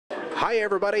Hi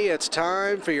everybody, it's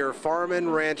time for your farm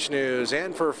and ranch news.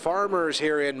 And for farmers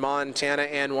here in Montana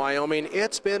and Wyoming,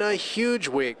 it's been a huge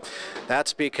week.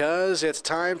 That's because it's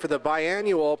time for the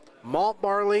biannual Malt,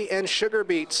 Barley, and Sugar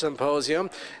Beet Symposium,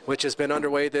 which has been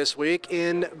underway this week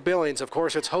in Billings. Of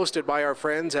course, it's hosted by our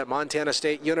friends at Montana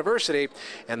State University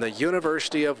and the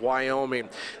University of Wyoming.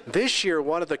 This year,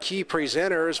 one of the key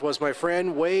presenters was my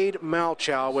friend Wade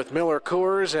Malchow with Miller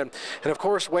Coors. And of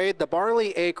course, Wade, the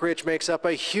barley acreage makes up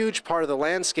a huge part of the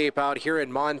landscape out here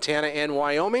in Montana and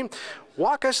Wyoming.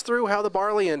 Walk us through how the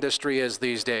barley industry is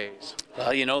these days.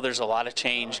 Well, you know, there's a lot of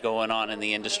change going on in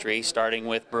the industry, starting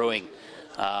with brewing.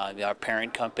 Our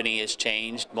parent company has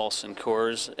changed, Malt and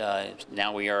Coors.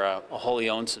 Now we are a wholly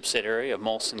owned subsidiary of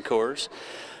Malt and Coors.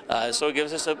 So it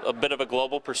gives us a bit of a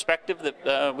global perspective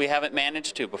that we haven't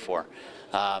managed to before.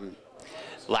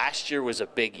 Last year was a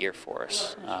big year for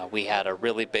us. We had a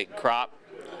really big crop,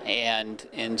 and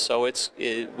so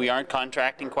we aren't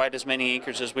contracting quite as many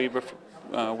acres as we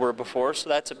were before, so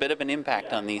that's a bit of an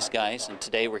impact on these guys. And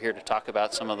today we're here to talk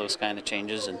about some of those kind of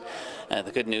changes. And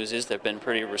the good news is they've been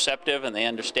pretty receptive, and they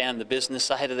understand the business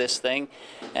side of this thing,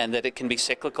 and that it can be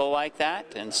cyclical like that.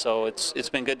 And so it's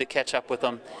been good to catch up with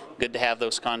them, good to have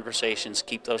those conversations,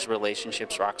 keep those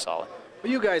relationships rock solid.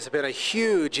 Well, you guys have been a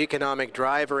huge economic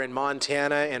driver in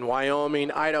Montana and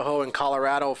Wyoming, Idaho, and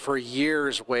Colorado for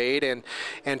years, Wade,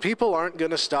 and people aren't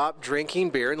going to stop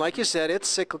drinking beer. And like you said, it's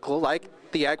cyclical like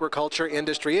the agriculture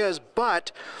industry is,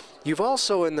 but you've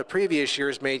also in the previous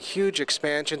years made huge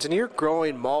expansions, and you're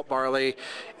growing malt barley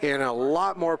in a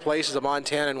lot more places of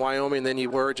Montana and Wyoming than you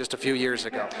were just a few years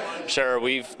ago. Sure,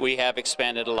 we have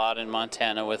expanded a lot in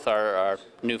Montana with our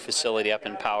new facility up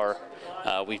in Power.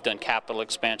 We've done capital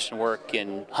expansion work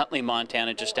in Huntley,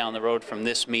 Montana, just down the road from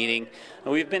this meeting.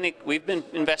 And we've been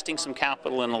investing some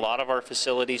capital in a lot of our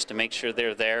facilities to make sure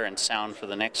they're there and sound for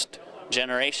the next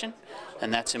generation,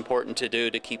 and that's important to do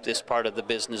to keep this part of the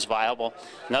business viable.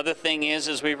 Another thing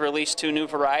is we've released 2 new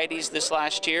varieties this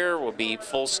last year. We'll be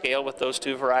full scale with those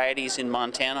 2 varieties in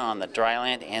Montana on the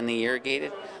dryland and the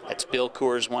irrigated. That's Bill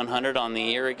Coors 100 on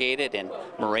the irrigated and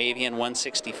Moravian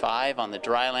 165 on the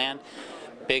dryland.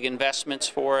 Big investments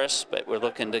for us, but we're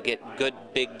looking to get good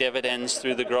big dividends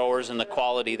through the growers and the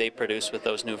quality they produce with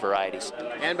those new varieties.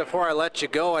 And before I let you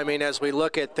go, I mean, as we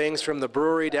look at things from the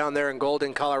brewery down there in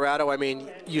Golden, Colorado, I mean,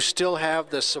 you still have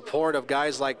the support of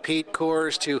guys like Pete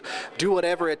Coors to do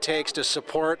whatever it takes to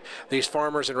support these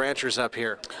farmers and ranchers up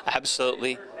here.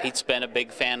 Absolutely. Pete's been a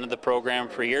big fan of the program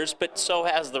for years, but so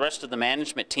has the rest of the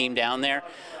management team down there.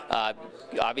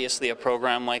 Obviously, a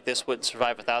program like this wouldn't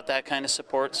survive without that kind of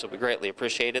support, so we greatly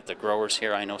appreciate it. The growers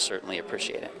here, I know, certainly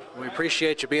appreciate it. We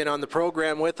appreciate you being on the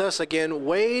program with us. Again,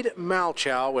 Wade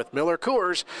Malchow with Miller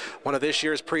Coors, one of this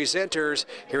year's presenters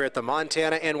here at the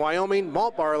Montana and Wyoming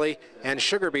Malt, Barley, and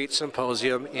Sugar Beet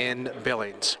Symposium in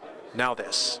Billings. Now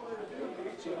this.